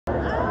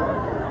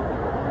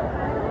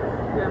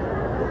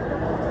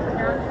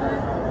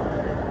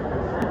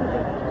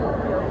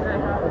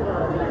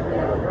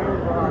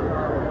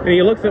And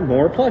he looks at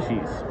more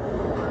plushies.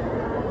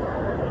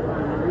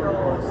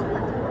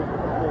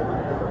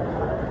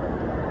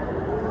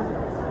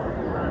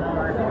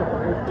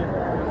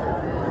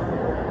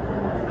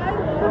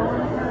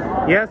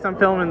 Yes, I'm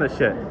filming this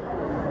shit. I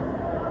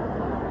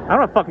don't know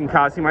what fucking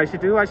costume I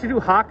should do. I should do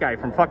Hawkeye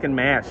from fucking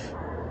MASH.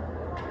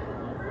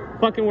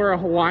 Fucking wear a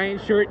Hawaiian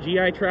shirt,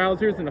 GI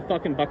trousers, and a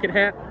fucking bucket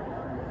hat.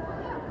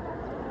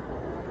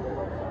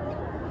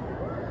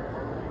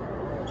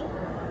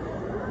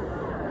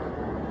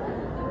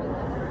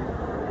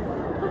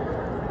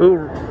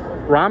 Ooh,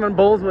 ramen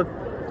bowls with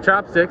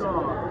chopsticks.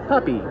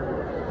 Puppy.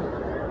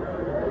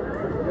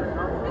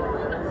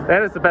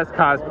 That is the best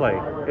cosplay.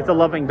 It's a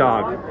loving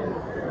dog.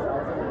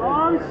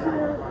 Oh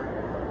shit!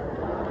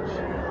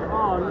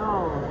 Oh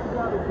no!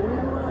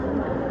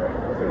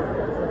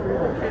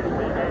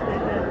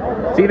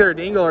 It's either a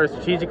dingle or a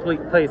strategically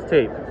placed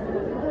tape.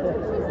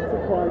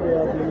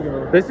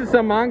 This is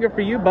some manga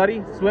for you,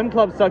 buddy. Swim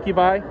Club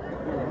Succubi. Look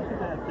at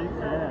that big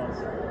ass.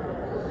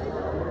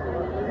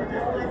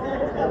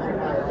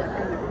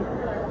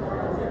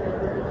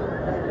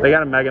 They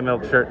got a Mega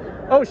Milk shirt.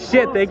 Oh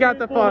shit, they got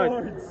the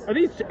fun. Are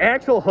these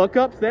actual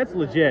hookups? That's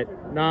legit.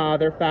 Nah,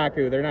 they're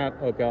Faku. They're not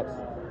hookups.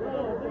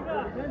 Bro, they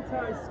got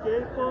hentai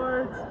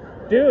skateboards.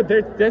 Dude,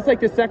 that's like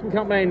the second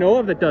company I know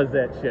of that does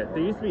that shit.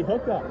 There used to be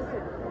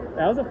hookups.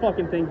 That was a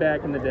fucking thing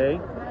back in the day.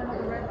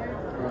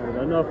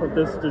 Alright, enough of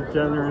this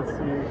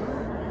degeneracy.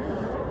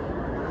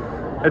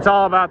 It's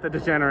all about the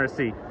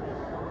degeneracy.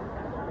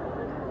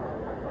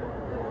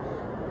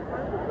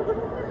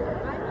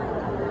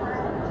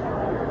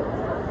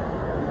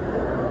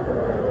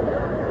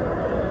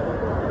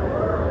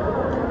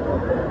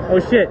 Oh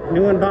shit,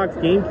 new unboxed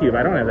GameCube.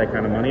 I don't have that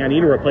kind of money. I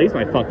need to replace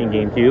my fucking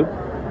GameCube.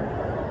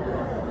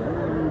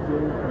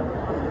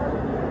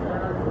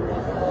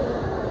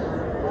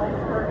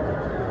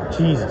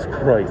 Jesus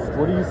Christ.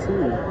 What do you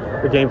see?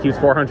 The GameCube's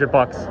 400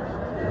 bucks.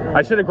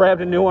 I should have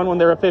grabbed a new one when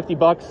they were 50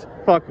 bucks.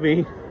 Fuck me.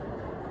 Dude,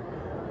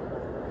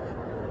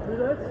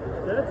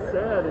 that's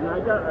sad. And I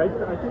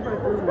think I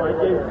threw my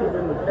GameCube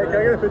in the trash. Hey, can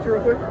I get a picture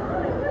real quick?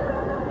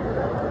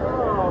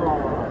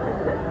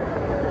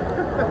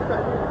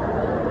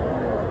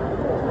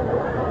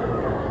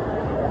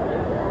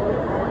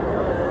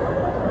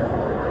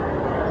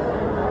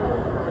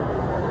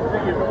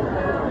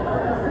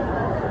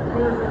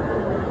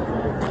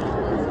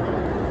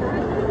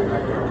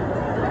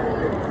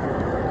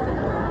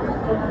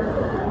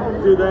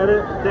 Dude,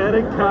 that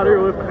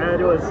encounter with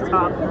Ed was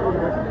top.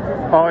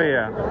 Oh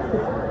yeah.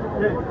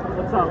 Hey,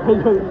 what's up?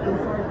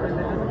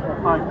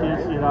 Fuck this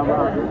shit, I'm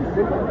out.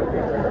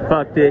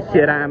 Fuck this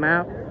shit, I'm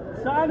out.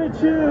 Sonic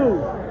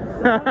Chew!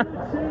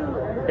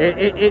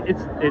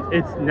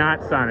 It's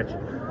not Sonic. It's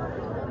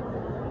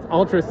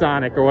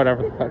ultrasonic or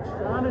whatever the fuck.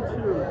 Sonic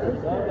Chew.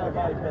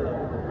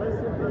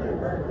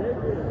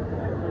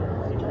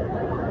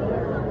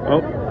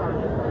 Oh.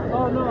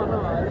 Oh no.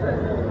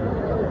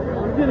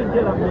 I'm gonna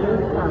get a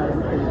meme time.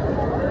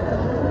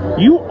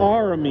 You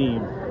are a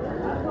meme.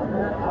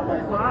 I'm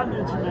a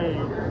bondage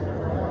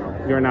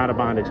meme. You're not a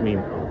bondage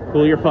meme.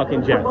 Cool your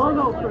fucking jets. Oh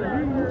no, for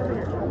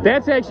me.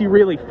 That's actually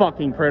really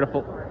fucking pretty.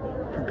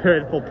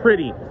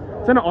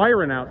 It's an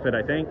iron outfit,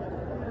 I think.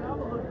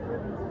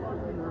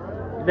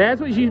 That's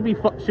what you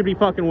should be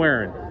fucking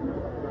wearing.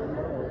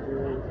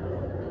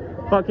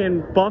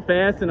 Fucking buff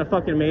ass in a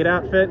fucking maid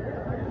outfit.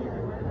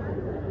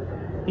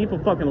 People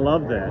fucking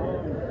love that.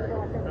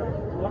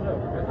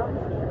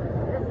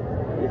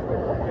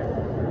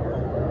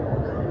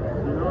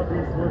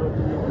 These little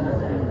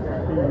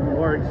pieces be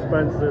more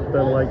expensive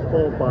than like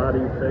full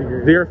body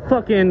figures. They're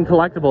fucking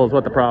collectible is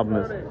what the problem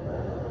is.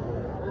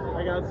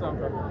 I got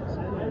something.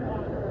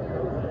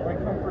 My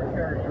comfort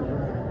character.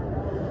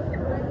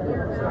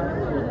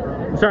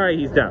 I'm sorry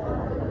he's deaf.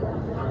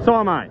 So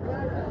am I.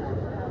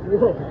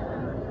 Whoa.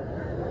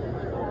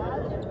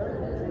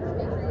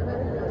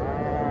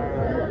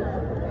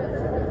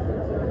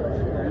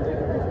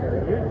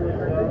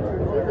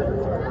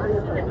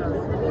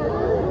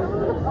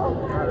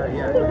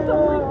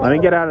 Let me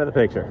get out of the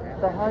picture.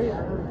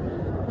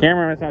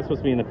 Cameraman's not supposed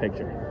to be in the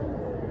picture.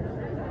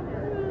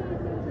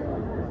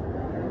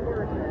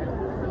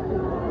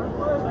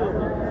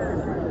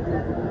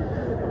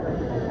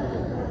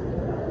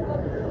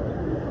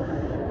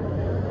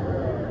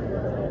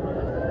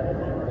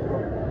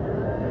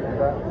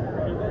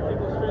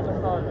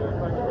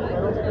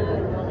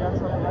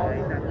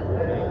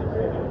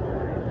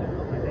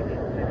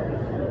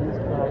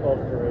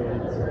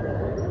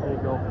 They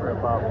go for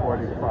about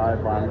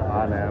 45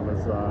 on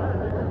Amazon.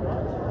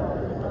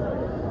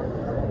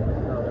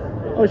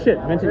 Oh shit,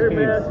 vintage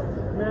games.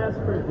 Mass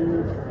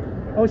produced.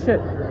 Oh shit,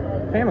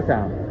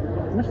 Famicom.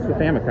 How much is the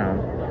Famicom?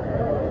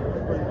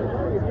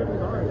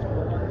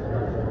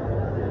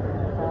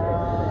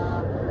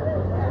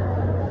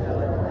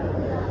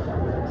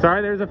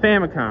 Sorry, there's a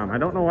Famicom. I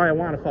don't know why I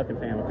want a fucking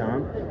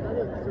Famicom.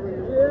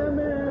 Yeah,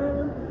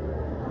 man.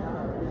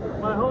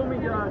 My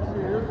homie got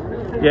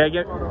you. Yeah,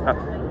 get.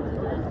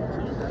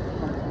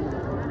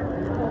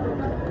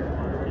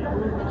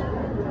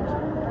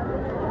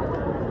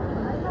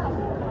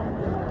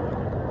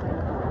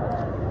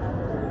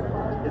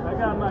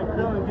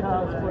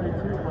 was funny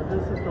too, but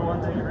this is the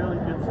one that really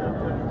gets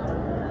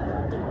into.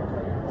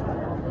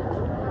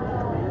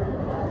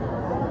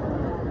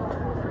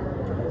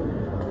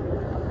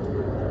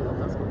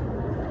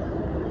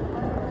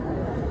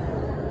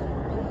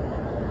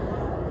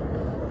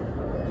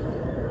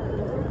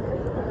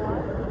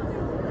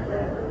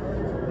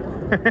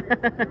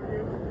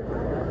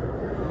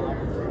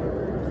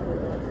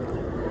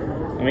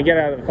 Let me get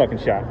out of the fucking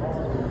shot.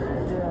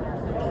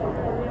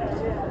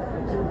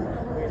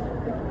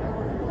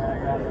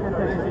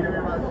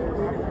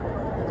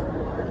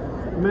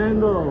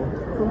 Mando,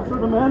 come for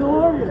the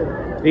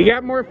Mandalorian. You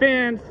got more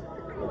fans.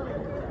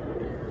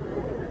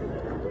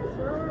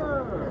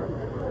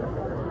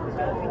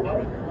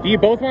 Do you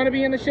both want to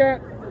be in the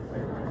shot?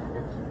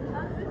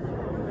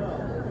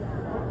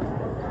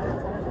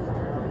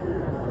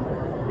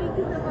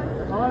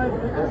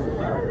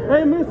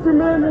 Hey, Mr.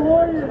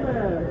 Mandalorian,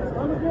 man.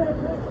 I'm gonna get a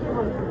picture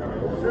with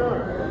you. Sure.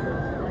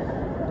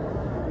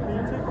 Can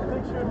you take a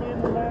picture of me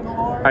and the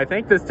Mandalorian? I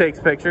think this takes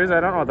pictures.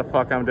 I don't know what the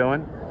fuck I'm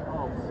doing.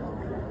 Oh.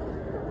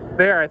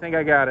 There, I think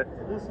I got it.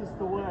 This is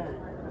the way.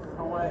 This is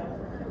the way.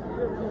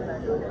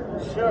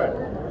 Sure.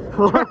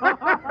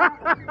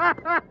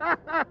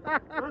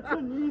 That's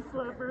a knee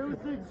slapper. It was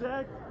the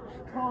exact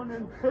tone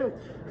and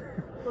pitch.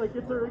 Like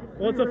it's a.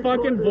 Well, it's a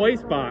fucking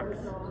voice box.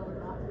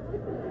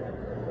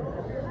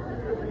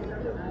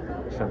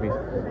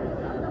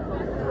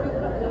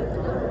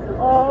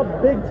 Oh,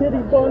 big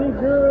titty bunny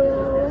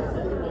girls.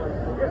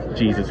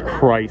 Jesus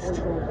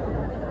Christ.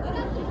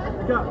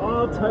 Got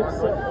all types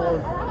of.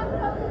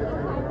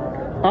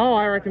 Oh,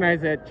 I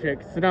recognize that chick.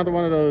 It's another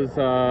one of those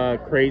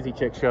crazy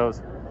chick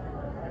shows.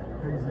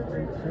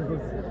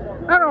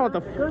 I don't know what the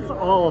There's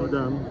all of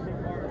them.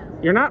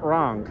 You're not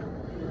wrong.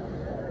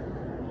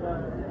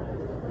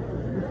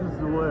 This is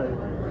the way.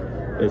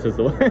 This is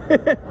the way.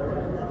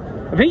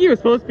 I think he was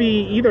supposed to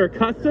be either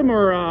custom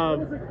or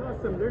What is a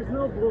custom? There's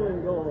no blue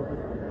and gold.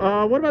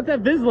 what about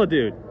that Vizsla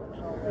dude?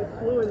 It's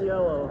blue and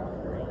yellow.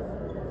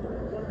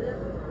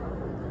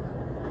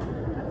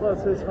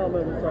 Plus his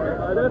helmet was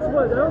on. That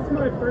was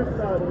my first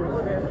thought. It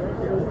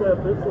was that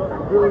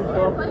Vizsla, really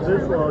buff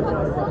Vizsla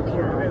guy.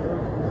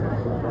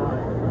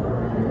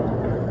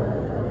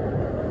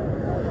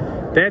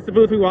 That's the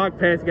booth we walked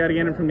past. You gotta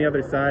get him from the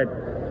other side.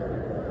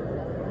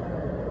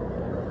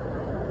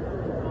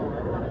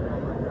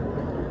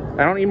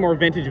 I don't need more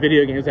vintage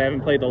video games. I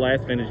haven't played the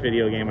last vintage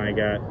video game I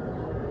got.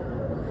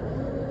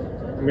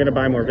 I'm gonna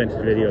buy more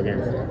vintage video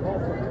games.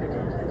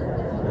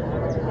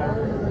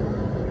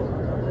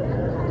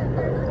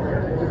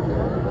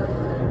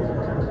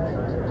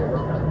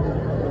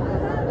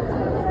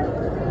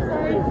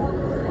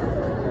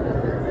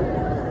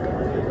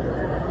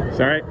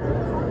 Sorry.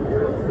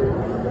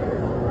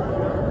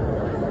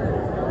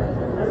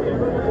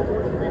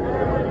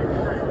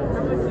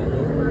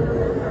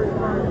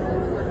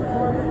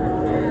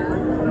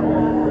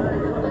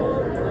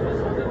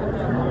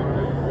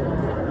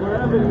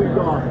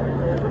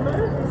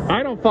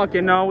 I don't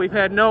fucking know. We've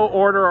had no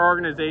order or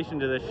organization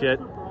to this shit.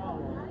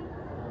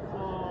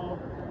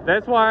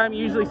 That's why I'm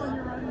usually. When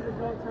you're ready to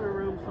go to the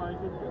room, so I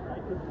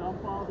can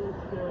dump all this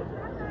shit.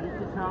 You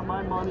can count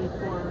my money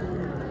for me,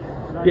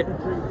 and I can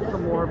drink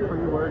some more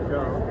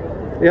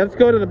pre-workout. Yeah, let's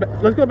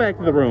go back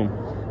to the room.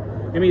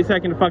 Give me a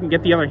second to fucking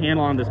get the other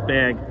handle on this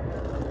bag,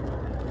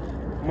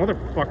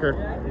 motherfucker.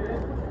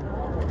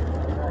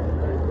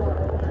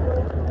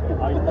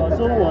 I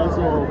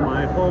wuzzle,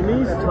 my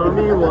homies,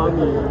 tummy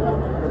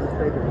wummy.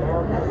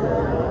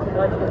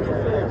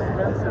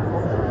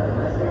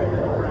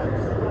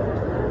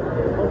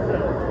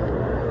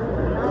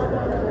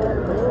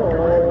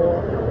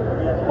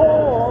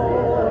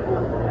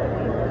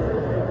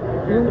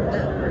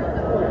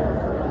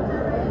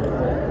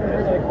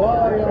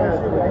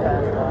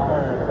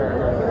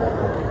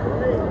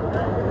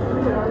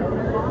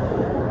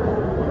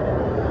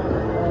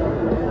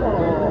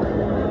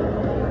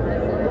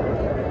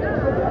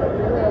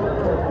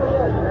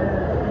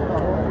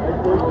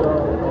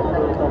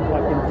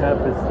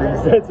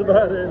 That's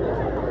about it.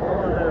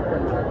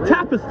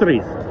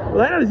 Tapestries.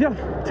 That is your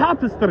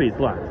tapestries,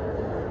 lad.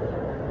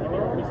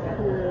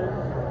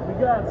 We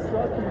got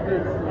stuck in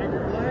this.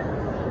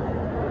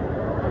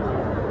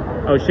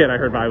 Oh shit, I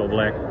heard Bible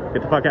Black.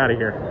 Get the fuck out of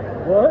here.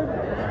 What?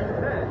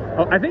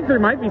 Oh, I think there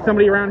might be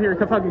somebody around here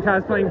fucking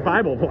cosplaying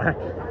Bible Black.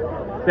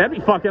 That'd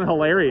be fucking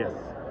hilarious.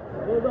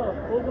 Hold up,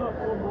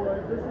 boy.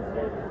 This is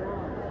what's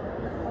wrong.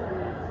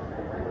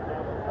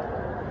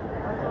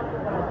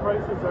 The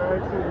prices are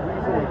actually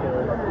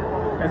reasonable.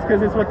 That's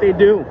because it's what they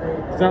do.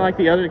 It's not like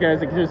the other guys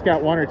that just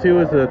got one or two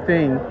as a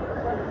thing.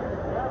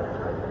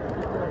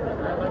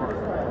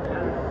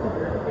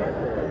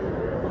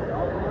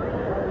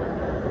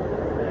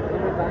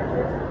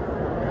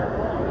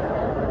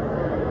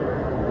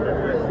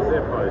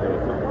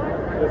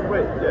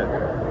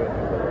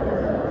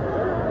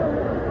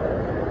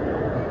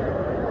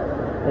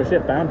 Oh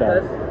shit, bound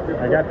dog.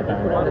 I got the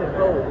bound dog.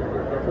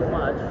 Too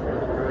much.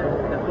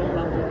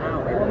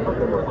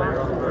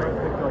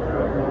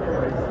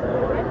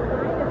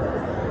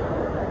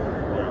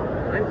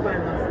 I'm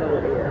fine, not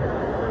slowly.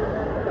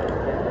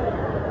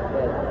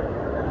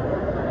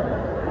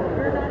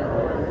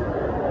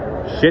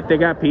 Shit, they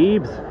got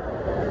peeps.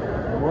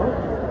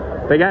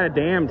 What? They got it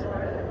damned.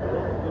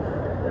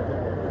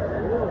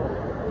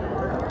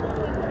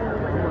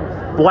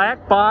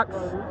 Black box,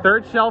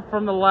 third shelf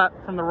from the left,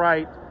 from the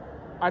right,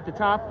 at the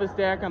top of the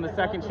stack on the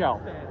second shelf.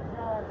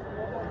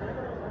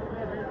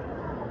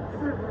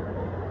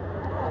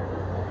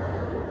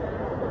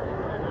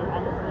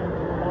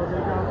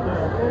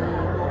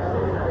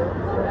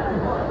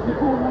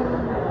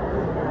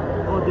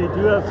 Oh, they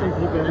do have some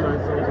P-band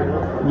lights.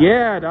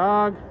 Yeah,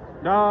 dog,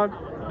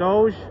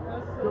 Doge,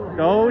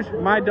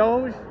 my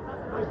Doge,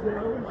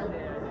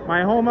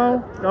 my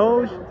homo,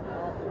 Doge.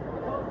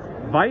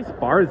 Vice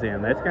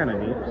Barzan, that's kind of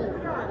neat.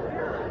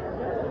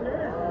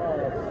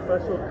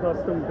 Special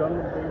custom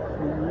Gundam base.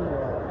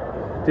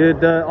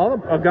 Dude, all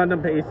of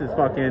Gundam base is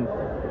fucking.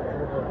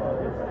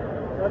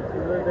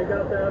 They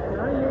got that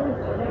behind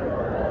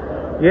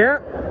Yeah,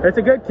 it's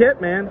a good kit,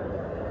 man.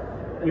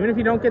 Even if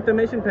you don't get the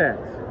mission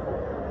packs.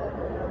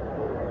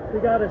 They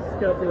got a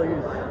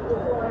Skepley's.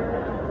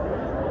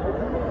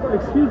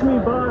 Excuse me,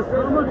 boss.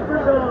 How much for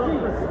the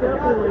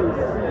Skepley's?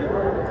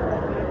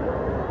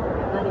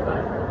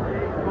 95.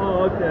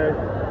 Oh, okay.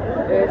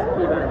 It's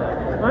P-band.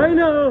 I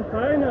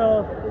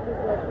know.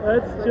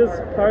 That's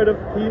just part of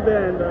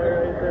P-band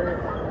right there.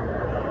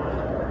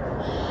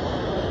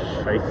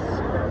 Nice.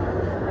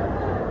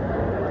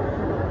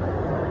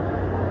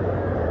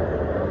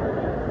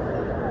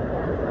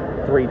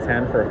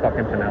 $310 for a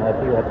fucking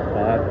Penelope. What the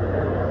fuck?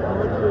 How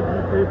much did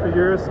you pay for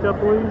your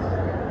Skepley's?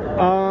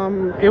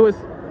 It was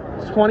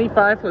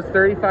 25 plus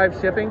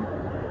 35 shipping.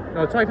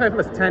 No, 25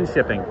 plus 10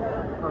 shipping.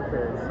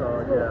 Okay, so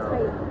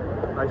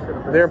yeah. I should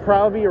have. There'll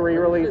probably be a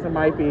re-release. It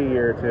might be a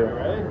year or two.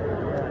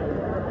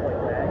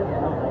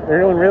 They're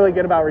doing really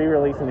good about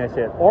re-releasing this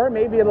shit. Or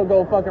maybe it'll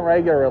go fucking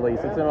regular release.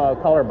 It's in a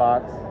color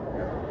box.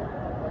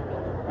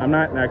 I'm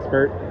not an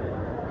expert.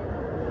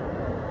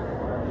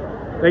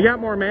 They got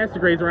more master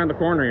grades around the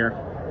corner here.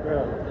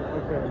 Yeah,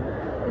 okay.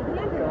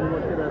 So I'm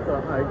looking at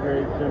the high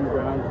grade Jim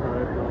Brown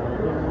type.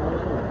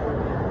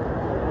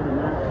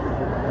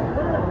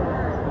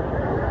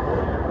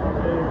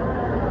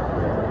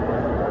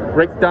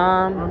 Rick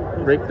Dom.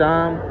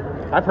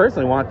 I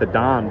personally want the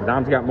Dom. The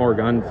Dom's got more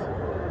guns.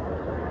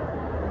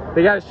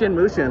 They got a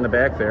Shinmusha in the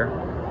back there.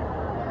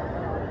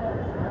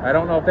 I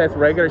don't know if that's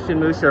regular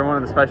Shinmusha or one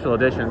of the special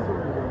editions.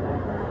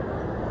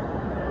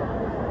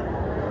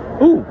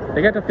 Ooh,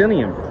 they got the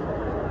Definium.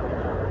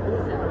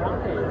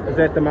 Is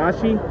that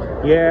Damashi?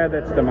 Yeah,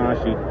 that's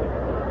Damashi.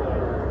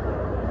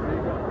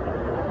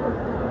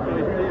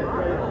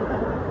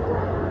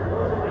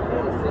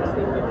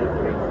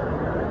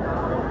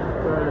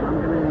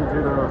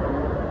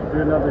 Do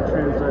another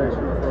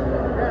transaction for me.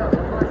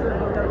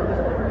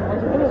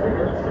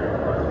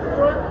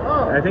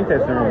 I think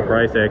that's the normal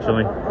price,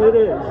 actually. It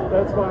is.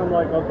 That's why I'm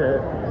like, okay,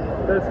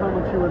 that's how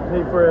much you would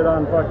pay for it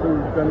on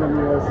fucking Gundam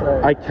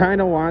USA. I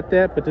kind of want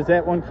that, but does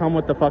that one come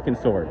with the fucking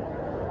sword?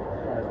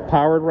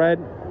 Powered red?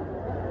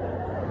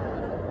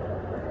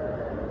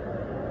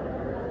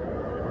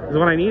 Because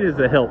what I need is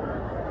a hilt.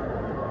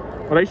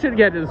 What I should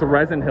get is a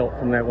resin hilt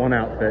from that one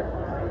outfit.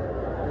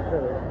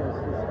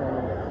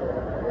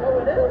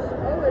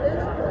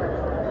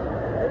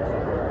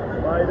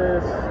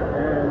 Midas,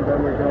 and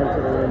then we're going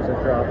to the rooms and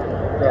drop it off.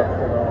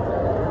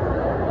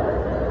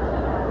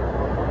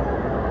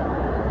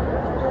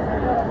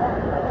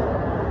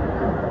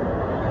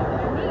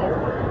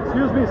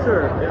 Excuse me,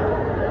 sir.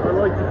 I'd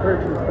like to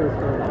purchase this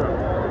for the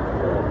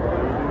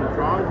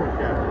truck.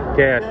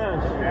 Cash.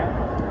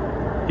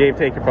 Gabe,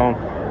 take your phone.